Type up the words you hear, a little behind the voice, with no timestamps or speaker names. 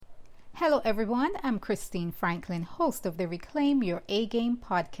Hello everyone, I'm Christine Franklin, host of the Reclaim Your A-Game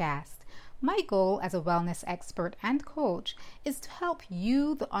podcast. My goal as a wellness expert and coach is to help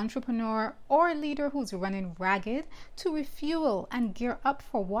you, the entrepreneur or leader who's running ragged, to refuel and gear up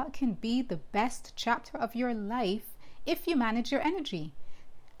for what can be the best chapter of your life if you manage your energy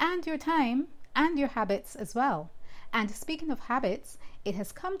and your time and your habits as well. And speaking of habits, it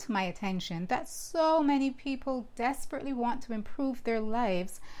has come to my attention that so many people desperately want to improve their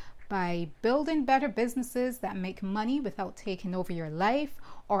lives by building better businesses that make money without taking over your life,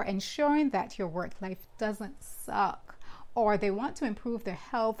 or ensuring that your work life doesn't suck. Or they want to improve their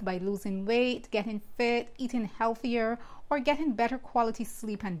health by losing weight, getting fit, eating healthier, or getting better quality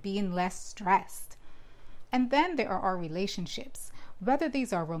sleep and being less stressed. And then there are our relationships, whether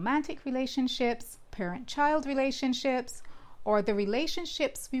these are romantic relationships, parent-child relationships, or the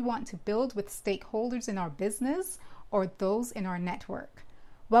relationships we want to build with stakeholders in our business or those in our network.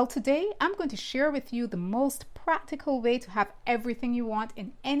 Well, today I'm going to share with you the most practical way to have everything you want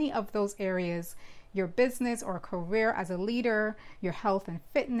in any of those areas: your business or career as a leader, your health and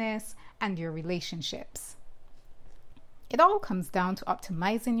fitness, and your relationships. It all comes down to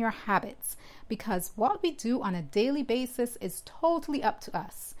optimizing your habits, because what we do on a daily basis is totally up to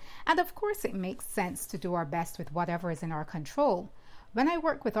us. And of course, it makes sense to do our best with whatever is in our control. When I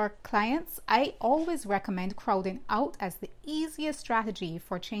work with our clients, I always recommend crowding out as the easiest strategy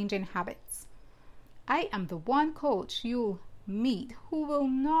for changing habits. I am the one coach you'll meet who will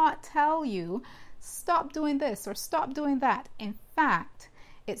not tell you, stop doing this or stop doing that. In fact,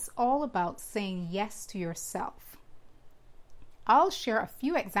 it's all about saying yes to yourself. I'll share a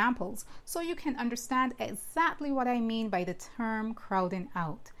few examples so you can understand exactly what I mean by the term crowding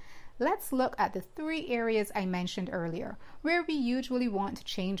out. Let's look at the 3 areas I mentioned earlier, where we usually want to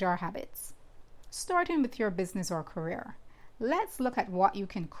change our habits. Starting with your business or career, let's look at what you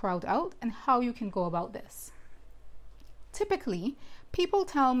can crowd out and how you can go about this. Typically, people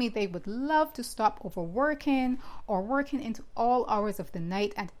tell me they would love to stop overworking or working into all hours of the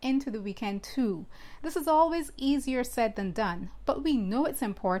night and into the weekend too. This is always easier said than done, but we know it's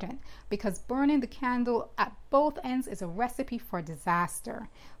important because burning the candle at both ends is a recipe for disaster.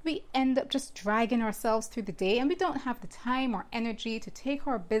 We end up just dragging ourselves through the day and we don't have the time or energy to take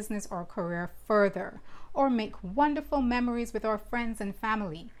our business or career further or make wonderful memories with our friends and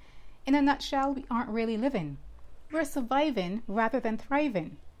family. In a nutshell, we aren't really living. We're surviving rather than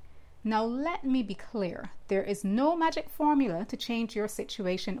thriving. Now, let me be clear. There is no magic formula to change your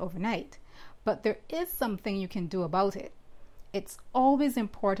situation overnight, but there is something you can do about it. It's always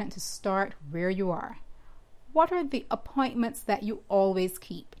important to start where you are. What are the appointments that you always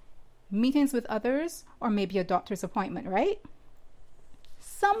keep? Meetings with others, or maybe a doctor's appointment, right?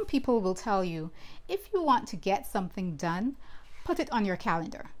 Some people will tell you, if you want to get something done, put it on your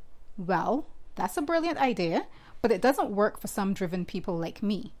calendar. Well, that's a brilliant idea, but it doesn't work for some driven people like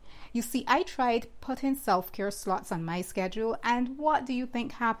me. You see, I tried putting self-care slots on my schedule, and what do you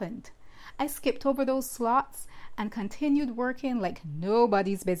think happened? I skipped over those slots and continued working like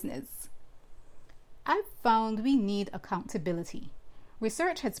nobody's business. I've found we need accountability.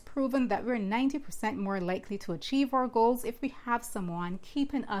 Research has proven that we're 90% more likely to achieve our goals if we have someone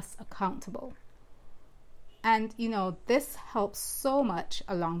keeping us accountable. And this helps so much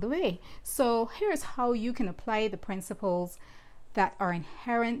along the way. So here's how you can apply the principles that are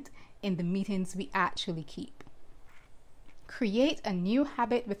inherent in the meetings we actually keep. Create a new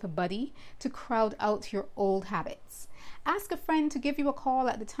habit with a buddy to crowd out your old habits. Ask a friend to give you a call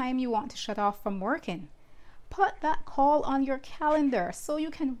at the time you want to shut off from working. Put that call on your calendar so you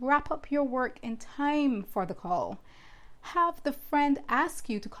can wrap up your work in time for the call. Have the friend ask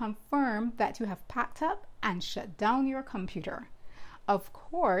you to confirm that you have packed up and shut down your computer. Of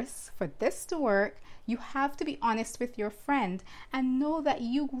course, for this to work, you have to be honest with your friend and know that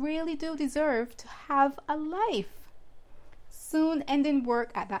you really do deserve to have a life. Soon, ending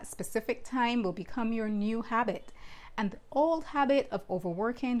work at that specific time will become your new habit, and the old habit of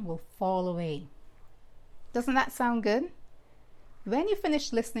overworking will fall away. Doesn't that sound good? When you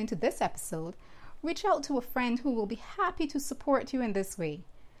finish listening to this episode, reach out to a friend who will be happy to support you in this way.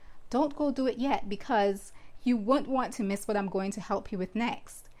 Don't go do it yet because you won't want to miss what I'm going to help you with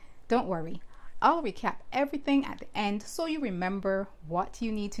next. Don't worry, I'll recap everything at the end so you remember what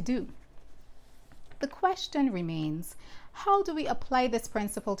you need to do. The question remains, how do we apply this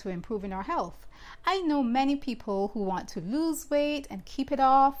principle to improving our health? I know many people who want to lose weight and keep it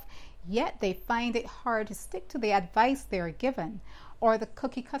off, yet they find it hard to stick to the advice they are given, or the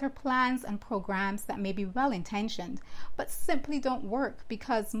cookie cutter plans and programs that may be well intentioned, but simply don't work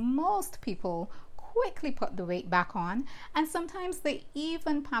because most people quickly put the weight back on, and sometimes they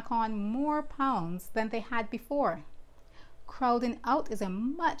even pack on more pounds than they had before. Crowding out is a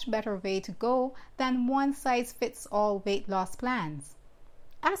much better way to go than one-size-fits-all weight loss plans.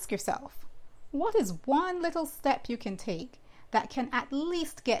 Ask yourself, what is one little step you can take that can at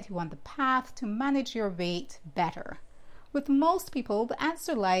least get you on the path to manage your weight better? With most people, the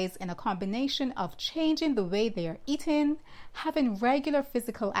answer lies in a combination of changing the way they are eating, having regular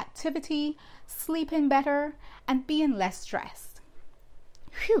physical activity, sleeping better, and being less stressed.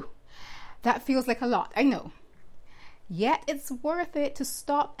 Phew, that feels like a lot, I know. Yet it's worth it to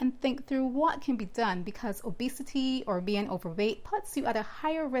stop and think through what can be done, because obesity or being overweight puts you at a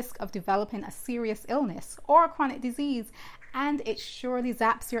higher risk of developing a serious illness or chronic disease, and it surely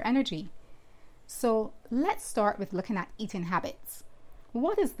zaps your energy. So let's start with looking at eating habits.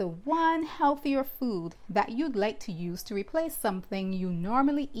 What is the one healthier food that you'd like to use to replace something you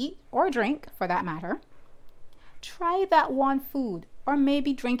normally eat or drink, for that matter? Try that one food, or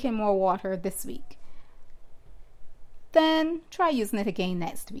maybe drinking more water this week. Then try using it again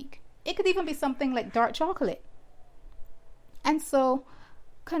next week. It could even be something like dark chocolate. And so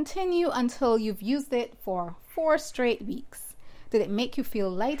continue until you've used it for 4 straight weeks. Did it make you feel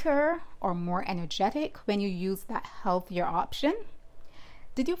lighter or more energetic when you used that healthier option?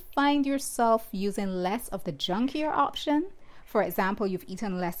 Did you find yourself using less of the junkier option? For example, you've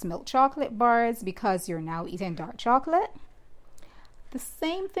eaten less milk chocolate bars because you're now eating dark chocolate. The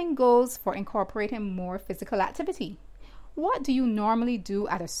same thing goes for incorporating more physical activity. What do you normally do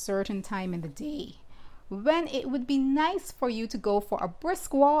at a certain time in the day when it would be nice for you to go for a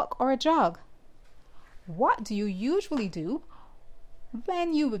brisk walk or a jog? What do you usually do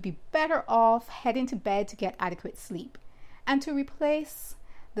when you would be better off heading to bed to get adequate sleep? And to replace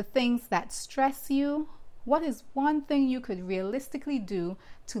the things that stress you, what is one thing you could realistically do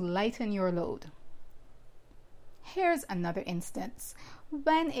to lighten your load? Here's another instance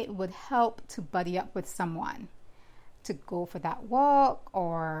when it would help to buddy up with someone, to go for that walk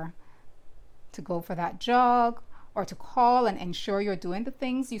or to go for that jog, or to call and ensure you're doing the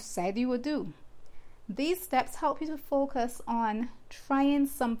things you said you would do. These steps help you to focus on trying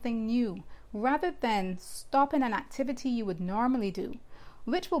something new rather than stopping an activity you would normally do,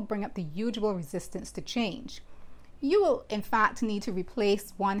 which will bring up the usual resistance to change. You will, in fact, need to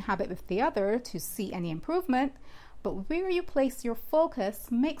replace one habit with the other to see any improvement, but where you place your focus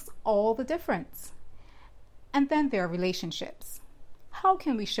makes all the difference. And then there are relationships. How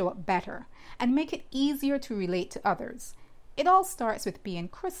can we show up better and make it easier to relate to others? It all starts with being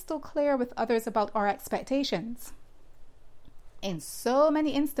crystal clear with others about our expectations. In so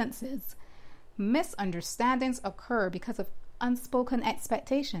many instances, misunderstandings occur because of unspoken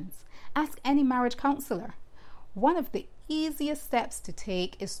expectations. Ask any marriage counselor. One of the easiest steps to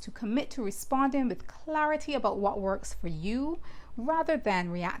take is to commit to responding with clarity about what works for you, rather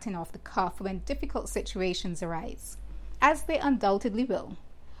than reacting off the cuff when difficult situations arise, as they undoubtedly will.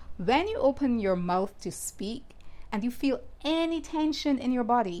 When you open your mouth to speak and you feel any tension in your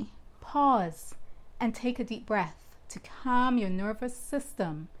body, pause and take a deep breath to calm your nervous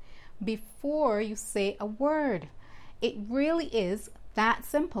system before you say a word. It really is that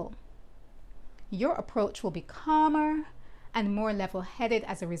simple. Your approach will be calmer and more level-headed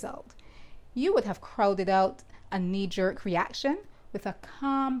as a result. You would have crowded out a knee-jerk reaction with a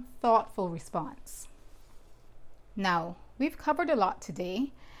calm, thoughtful response. Now, we've covered a lot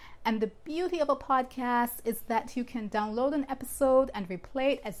today, and the beauty of a podcast is that you can download an episode and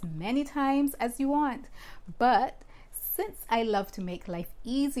replay it as many times as you want. But since I love to make life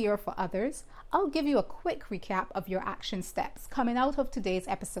easier for others, I'll give you a quick recap of your action steps coming out of today's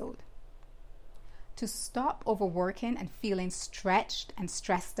episode. To stop overworking and feeling stretched and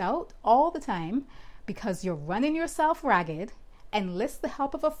stressed out all the time because you're running yourself ragged, enlist the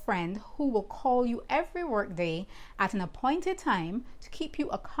help of a friend who will call you every workday at an appointed time to keep you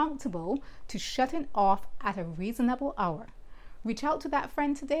accountable to shutting off at a reasonable hour. Reach out to that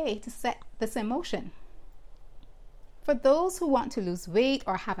friend today to set this in motion. For those who want to lose weight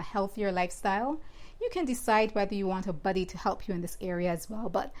or have a healthier lifestyle, you can decide whether you want a buddy to help you in this area as well.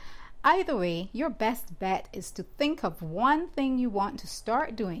 But either way, your best bet is to think of one thing you want to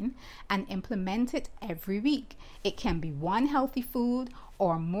start doing and implement it every week. It can be one healthy food,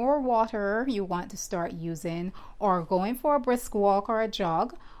 or more water you want to start using, or going for a brisk walk or a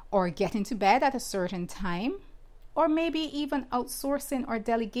jog, or getting to bed at a certain time, or maybe even outsourcing or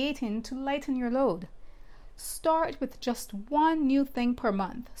delegating to lighten your load. Start with just one new thing per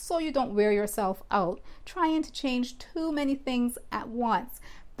month so you don't wear yourself out trying to change too many things at once.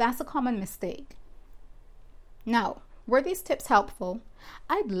 That's a common mistake. Now, Were these tips helpful?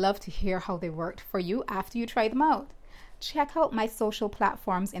 I'd love to hear how they worked for you after you try them out. Check out my social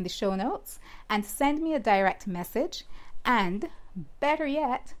platforms in the show notes and send me a direct message. And better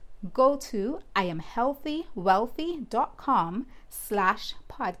yet, go to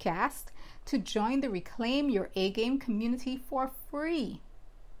iamhealthywealthy.com/podcast to join the Reclaim Your A-Game community for free.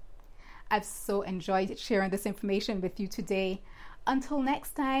 I've so enjoyed sharing this information with you today. Until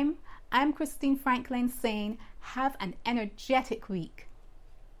next time, I'm Christine Franklin saying, have an energetic week.